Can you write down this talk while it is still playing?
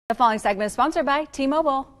The following segment is sponsored by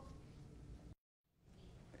T-Mobile.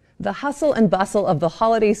 The hustle and bustle of the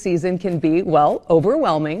holiday season can be, well,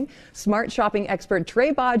 overwhelming. Smart shopping expert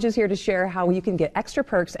Trae Bodge is here to share how you can get extra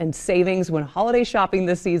perks and savings when holiday shopping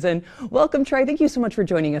this season. Welcome, Trae. Thank you so much for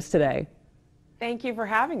joining us today. Thank you for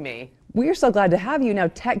having me. We're so glad to have you. Now,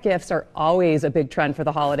 tech gifts are always a big trend for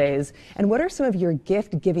the holidays. And what are some of your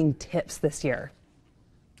gift-giving tips this year?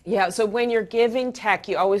 Yeah, so when you're giving tech,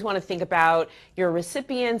 you always want to think about your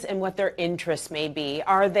recipients and what their interests may be.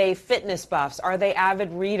 Are they fitness buffs? Are they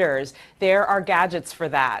avid readers? There are gadgets for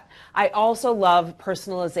that. I also love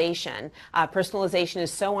personalization. Personalization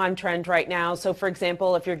is so on trend right now. So for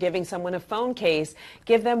example, if you're giving someone a phone case,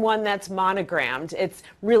 give them one that's monogrammed. It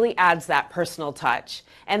really adds that personal touch.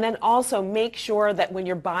 And then also make sure that when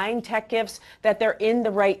you're buying tech gifts, that they're in the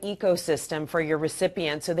right ecosystem for your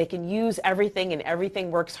recipient so they can use everything and everything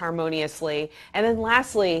works harmoniously. And then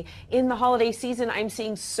lastly, in the holiday season, I'm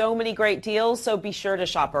seeing so many great deals, so be sure to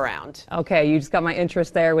shop around. Okay, you just got my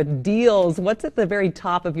interest there with deals. What's at the very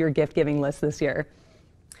top of your gift-giving list this year?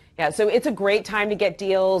 Yeah, so it's a great time to get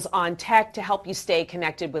deals on tech to help you stay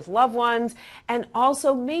connected with loved ones, and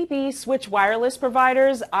also maybe switch wireless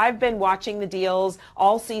providers. I've been watching the deals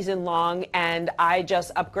all season long, and I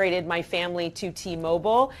just upgraded my family to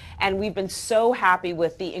T-Mobile, and we've been so happy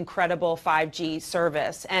with the incredible 5G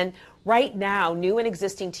service. And right now, new and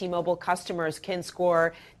existing T-Mobile customers can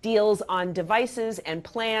score deals on devices and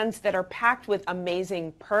plans that are packed with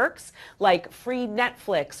amazing perks like free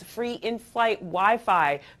Netflix, free in-flight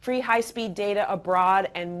Wi-Fi, free high-speed data abroad,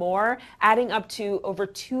 and more, adding up to over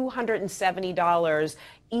 $270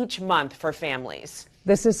 each month for families.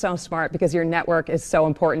 This is so smart because your network is so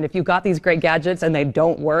important. If you've got these great gadgets and they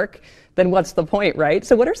don't work, then what's the point, right?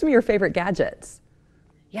 So what are some of your favorite gadgets?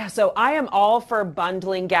 Yeah, so I am all for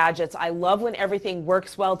bundling gadgets. I love when everything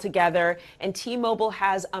works well together, and T-Mobile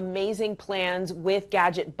has amazing plans with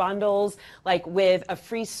gadget bundles, like with a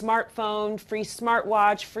free smartphone, free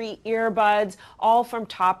smartwatch, free earbuds, all from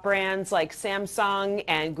top brands like Samsung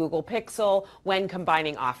and Google Pixel when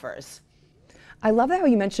combining offers. I love how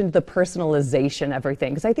you mentioned the personalization of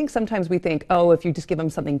everything, because I think sometimes we think, oh, if you just give them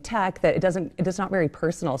something tech, that it's not very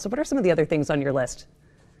personal. So what are some of the other things on your list?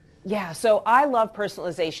 Yeah, so I love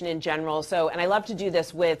personalization in general. And I love to do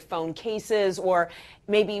this with phone cases, or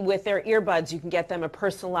maybe with their earbuds, you can get them a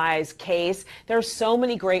personalized case. There are so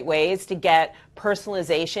many great ways to get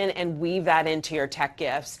personalization and weave that into your tech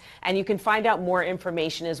gifts. And you can find out more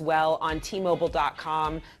information as well on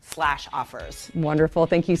tmobile.com/offers. Wonderful.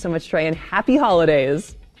 Thank you so much, Trae, and happy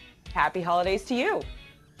holidays. Happy holidays to you.